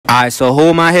Alright, so who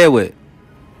am I here with?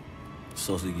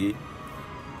 Sosa Geek.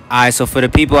 Alright, so for the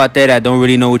people out there that don't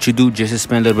really know what you do, just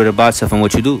explain a little bit about yourself and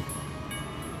what you do.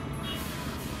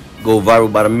 Go viral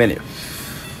by the minute.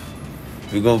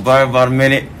 We go viral by the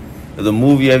minute. There's a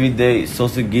movie every day.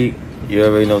 Sosa Geek. You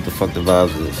already know what the fuck the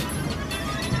vibes is.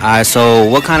 Alright, so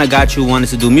what kind of got you wanted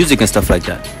to do music and stuff like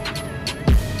that?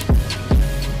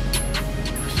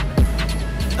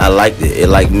 I liked it. It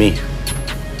liked me.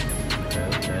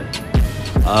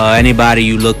 Anybody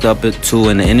you looked up to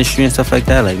in the industry and stuff like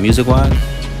that, like music-wise?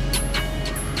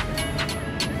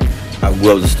 I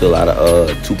grew up to still out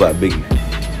of Tupac, Biggie.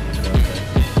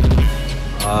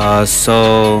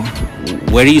 So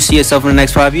where do you see yourself in the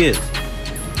next 5 years?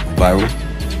 Viral.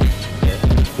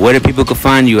 Where do people can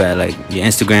find you at, like your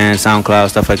Instagram,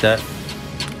 SoundCloud, stuff like that?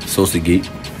 Sosa Geek.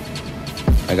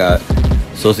 I got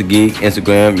Sosa Geek,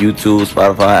 Instagram, YouTube,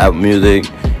 Spotify, Apple Music,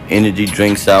 energy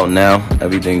drinks out now.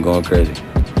 Everything going crazy.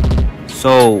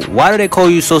 So why do they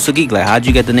call you Sosa Geek? Like, how'd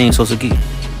you get the name Sosa Geek?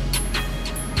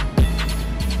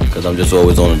 Because I'm just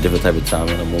always on a different type of time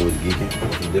and I'm always geeking.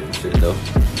 On some different shit though.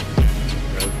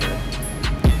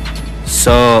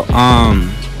 So,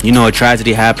 you know, a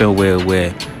tragedy happened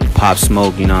with Pop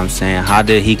Smoke, you know what I'm saying? How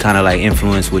did he kind of like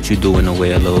influence what you do in a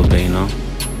way a little bit, you know?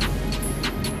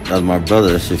 That was my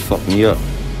brother. That shit fucked me up.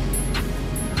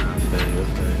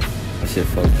 That shit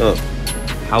fucked up.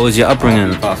 How was your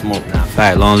upbringing? Pop Smoke. Nah,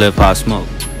 fact, long live Pop Smoke.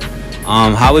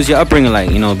 How was your upbringing like,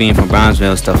 you know, being from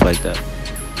Brownsville, stuff like that?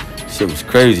 Shit was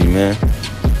crazy, man.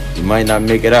 You might not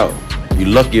make it out. You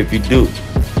lucky if you do.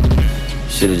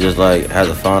 Should've just like had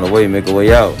to find a way, make a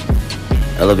way out.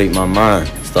 Elevate my mind.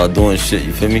 Start doing shit,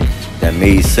 you feel me? That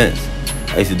made sense.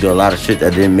 I used to do a lot of shit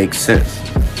that didn't make sense.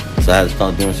 So I had to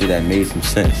start doing shit that made some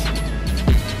sense.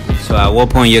 So at what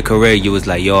point in your career you was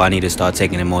like, yo, I need to start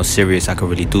taking it more serious. I could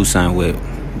really do something with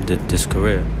this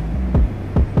career?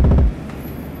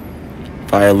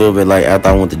 Probably a little bit like after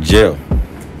I went to jail.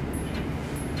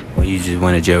 Well, you just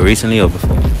went to jail recently or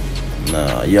before?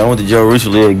 Nah, yeah, I went to jail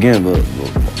recently again, but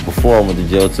before I went to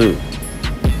jail too.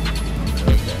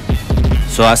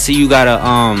 So I see you got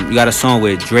a song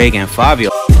with Drake and Fabio.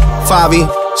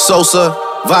 Sosa,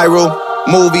 viral,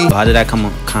 movie. How did that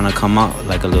kind of come out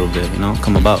like a little bit, you know,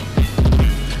 come about?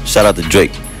 Shout out to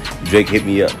Drake. Drake hit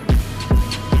me up.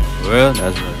 For real?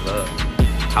 That's love.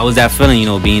 How was that feeling, you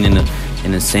know, being in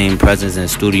the same presence in the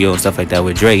studio and stuff like that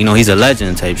with Drake? You know, he's a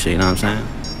legend type shit, you know what I'm saying?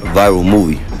 A viral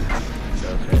movie.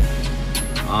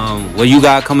 What you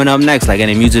got coming up next? Like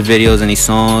any music videos, any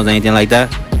songs, anything like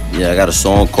that? Yeah, I got a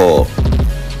song called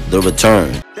The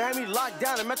Return.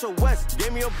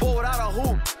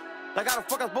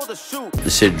 The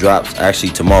shit drops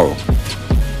actually tomorrow.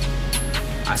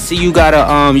 I see you got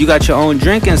you got your own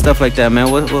drink and stuff like that, man.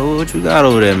 What you got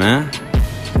over there, man?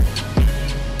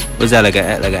 What's that, like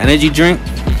an energy drink?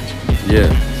 Yeah,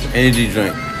 energy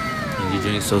drink. Energy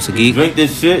drink, Sosa Geek. Drink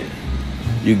this shit,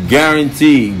 you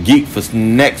guaranteed geek for the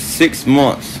next 6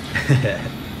 months.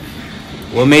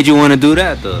 What made you want to do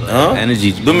that though? Like,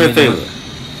 energy. Do me a favor.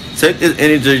 Take this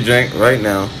energy drink right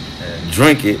now.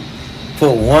 Drink it.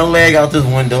 Put one leg out this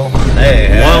window.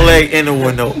 One leg in the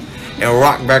window. And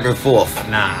rock back and forth.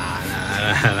 Nah,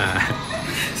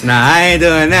 I ain't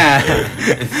doing that.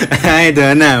 I ain't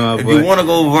doing that, my boy. If you want to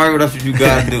go viral, that's what you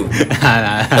gotta do.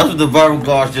 That's what the viral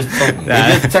guards just told me.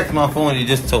 They just texted my phone and he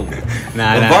just told me.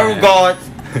 The viral guard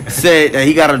said that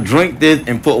he gotta drink this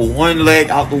and put one leg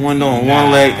out the window and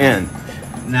one leg in.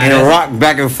 And rock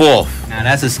back and forth. Now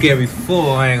that's a scary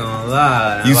fall, I ain't gonna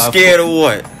lie. You scared of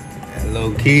what?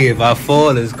 Low key, if I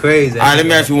fall, it's crazy. Alright, let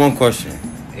me ask you one question.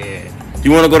 Yeah.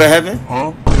 You wanna go to heaven?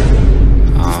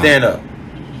 Stand up.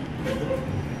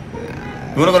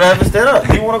 You wanna go to heaven? Stand up.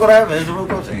 Do you wanna go to heaven? It's a real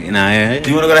question. Nah, yeah. Do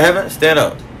you wanna go to heaven? Stand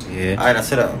up. Yeah. Alright, now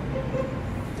sit up.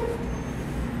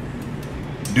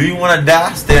 Do you wanna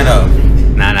die? Stand up.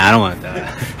 Nah, I don't want to die.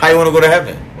 How you wanna go to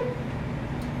heaven?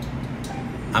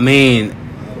 I mean,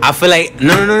 I feel like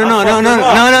no.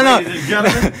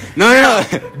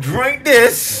 Drink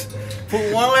this.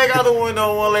 Put one leg out the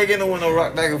window, one leg in the window,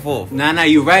 rock back and forth. Nah,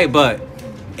 you're right, but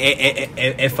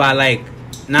if I like,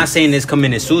 not saying this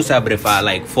committing suicide, but if I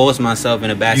like force myself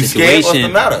in a bad situation, what's the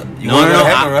matter? You want to go to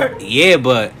heaven, right? Yeah,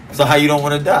 but so how you don't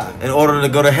want to die? In order to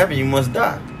go to heaven, you must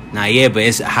die. Nah, yeah, but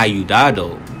it's how you die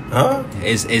though. Huh?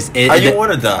 It's how you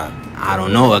want to die? I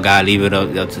don't know. I gotta leave it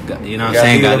up to God. You know what I'm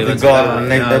saying? Gotta leave it up to God. You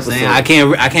know what I'm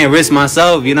saying? I can't risk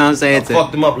myself. You know what I'm saying? I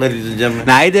fucked him up, ladies and gentlemen.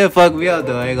 Nah, he did fuck me up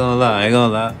though. I ain't gonna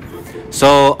lie.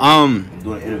 So I'm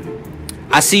doing an interview.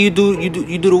 I see you do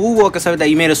the woo walk or something like that.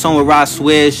 You made a song with Ross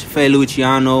Swish, Faye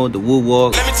Luciano, the woo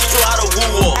walk. Let me teach you how to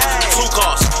woo walk. 2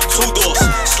 cars, 2 doors,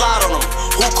 slide on them,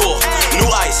 who call, new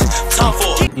ice.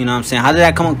 You know what I'm saying? How did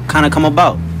that kind of come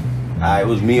about? It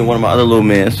was me and one of my other little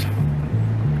mans,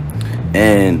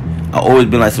 and I always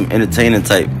been like some entertaining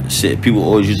type shit. People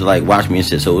always used to like watch me and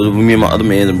shit. So it was me and my other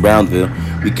mans in Brownsville.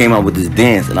 We came out with this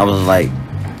dance, and I was like,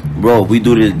 bro, if we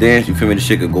do this dance, you feel me? This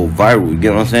shit could go viral. You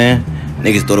get what I'm saying?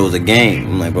 Niggas thought it was a game.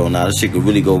 I'm like, bro, nah, this shit could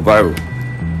really go viral.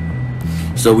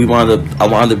 So I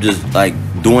wound up just like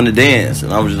doing the dance,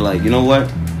 and I was just like, you know what?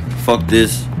 Fuck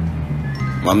this.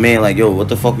 My man like, yo, what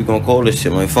the fuck we gonna call this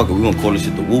shit? I'm like, fuck it, we gonna call this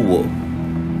shit the Woo Walk.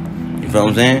 You feel what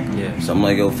I'm saying? Yeah. So I'm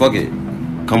like, yo, fuck it.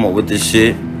 Come up with this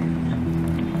shit.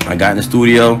 I got in the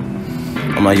studio.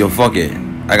 I'm like, yo, fuck it.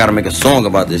 I gotta make a song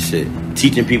about this shit.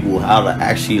 Teaching people how to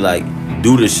actually like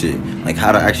do this shit. Like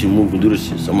how to actually move and do this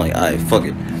shit. So I'm like, alright, fuck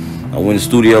it. I went in the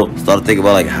studio, started thinking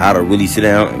about like how to really sit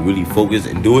down and really focus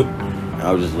and do it. And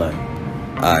I was just like,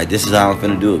 alright, this is how I'm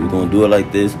finna do it. We're gonna do it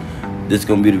like this. This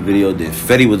gonna be the video. Then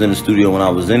Fetty was in the studio when I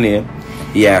was in there.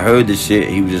 He had heard this shit.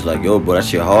 He was just like, yo, bro, that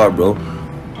shit hard, bro.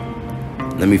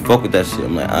 Let me fuck with that shit.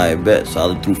 I'm like, alright, bet.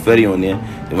 So I threw Fetty on there.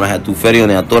 Then when I had threw Fetty on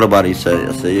there, I thought about it. I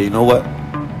said, yeah, you know what?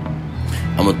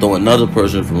 I'm gonna throw another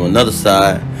person from another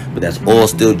side, but that's all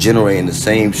still generating the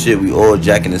same shit. We all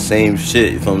jacking the same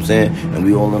shit, you feel what I'm saying? And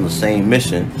we all on the same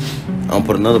mission. I'm gonna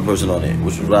put another person on it,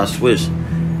 which was why I switched.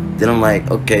 Then I'm like,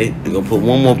 okay, we're gonna put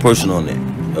one more person on it.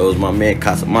 It was my man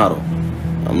Casamado.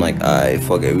 I'm like, alright,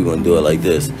 fuck it, we're gonna do it like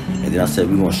this. And then I said,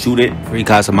 we're gonna shoot it. Free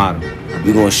Casamado.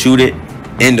 We're gonna shoot it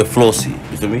in the floor seat,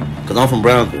 you feel me? Cause I'm from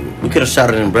Brownsville. We could have shot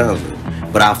it in Brownsville.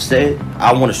 But I've said,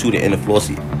 I wanna shoot it in the floor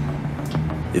seat.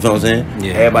 You feel what I'm saying?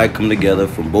 Yeah. Everybody come together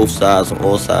from both sides, on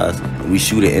all sides, and we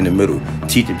shoot it in the middle,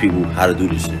 teaching people how to do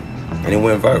this shit. And it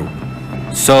went viral.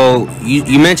 So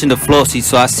you mentioned the flow seat.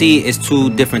 So I see it's two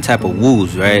different type of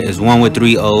woos, right? It's one with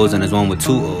 3 O's and there's one with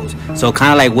 2 O's. So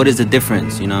kind of like, what is the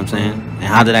difference? You know what I'm saying? And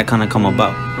how did that kind of come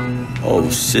about? Oh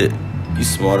shit, you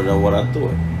smarter than what I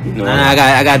thought. You know,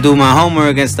 I got to do my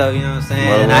homework and stuff. You know what I'm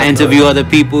saying? And I interview other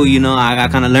people. You know, I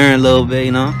kind of learn a little bit.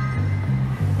 You know.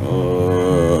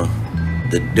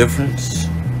 The difference.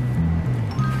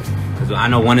 Cause I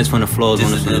know one is from the flows,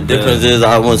 one is from the difference is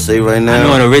I want to say right now. I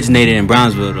know it originated in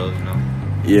Brownsville though. You know.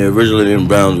 Yeah, originally in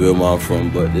Brownsville, where I'm from.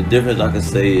 But the difference I can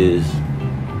say is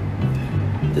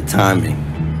the timing.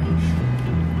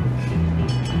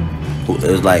 It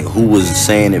was like who was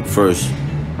saying it first.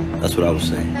 That's what I was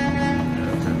saying.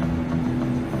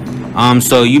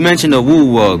 So you mentioned the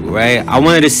woo walk, right? I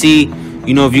wanted to see,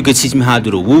 you know, if you could teach me how to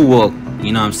do the woo walk.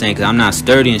 You know what I'm saying? Because I'm not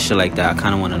sturdy and shit like that. I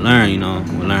kind of want to learn, you know,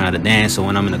 learn how to dance. So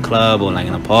when I'm in a club or like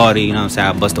in a party, you know what I'm saying,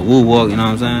 I bust a woo walk, you know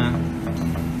what I'm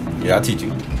saying? Yeah, I'll teach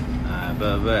you.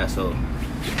 Alright, so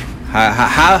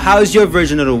how is your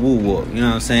version of the woo walk? You know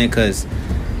what I'm saying? Because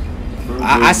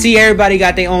I see everybody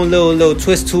got their own little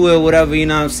twist to it or whatever, you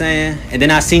know what I'm saying? And then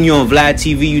I seen you on Vlad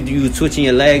TV, you twitching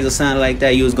your legs or something like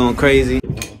that. You was going crazy.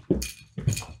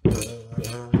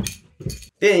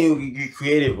 Then you get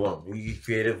creative on them. You get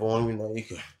creative on them, you know, you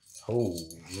can hold,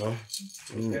 you know.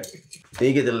 Then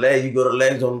you get the legs, you go to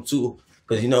legs on them too.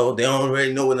 Cause you know, they don't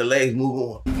already know when the legs move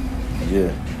on.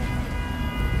 Yeah.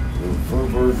 So full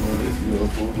version of this, you know,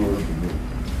 full version of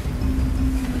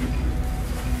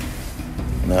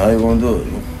it. Now how you gonna do it?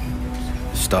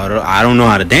 Start. I don't know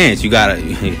how to dance. You gotta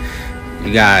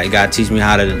teach me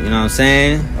how to. You know what I'm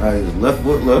saying? All right, left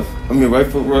foot left. I mean right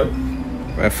foot right.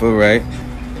 Right foot right.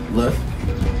 Left.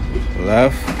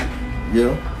 Left.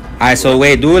 Yeah. Alright, so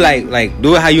wait, do it like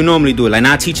do it how you normally do it. Like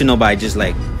not teaching nobody, just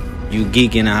like you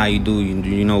geeking at how you do.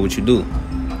 You know what you do.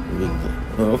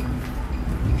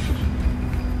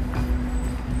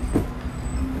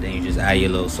 Then you just add your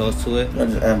little sauce to it. I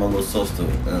just add my little sauce to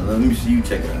it. Let me see you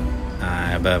check it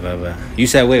out. Alright, bye. You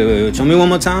said wait. Show me one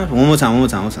more time. One more time.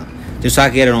 Just so I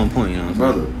can get it on point. You know what I'm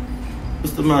saying? Brother,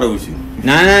 what's the matter with you?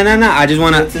 Nah. I just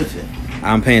wanna. Pay attention.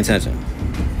 I'm paying attention.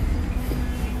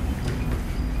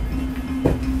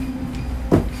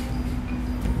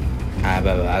 Alright,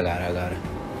 bye. I got it.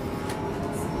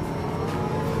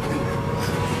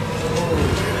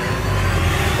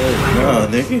 Nah,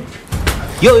 nigga.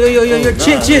 Yo,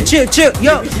 chill.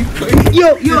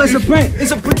 Yo, it's a prank.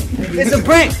 It's a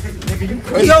prank.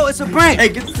 Yo, it's a prank. Hey,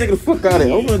 get this nigga the fuck out of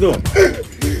here. What am I doing?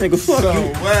 Nigga, fuck you.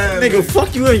 Nigga,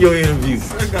 fuck you in your interview.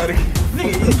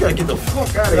 Nigga, you gotta get the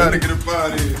fuck out of here. Gotta get up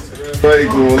out of here. I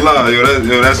ain't gonna lie,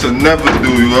 yo, that's a never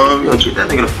do, you know? Yo, get that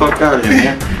nigga the fuck out of here,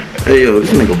 man. Hey, yo, this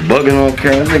nigga bugging on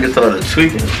camera. This nigga started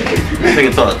tweaking. This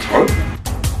nigga started twerking.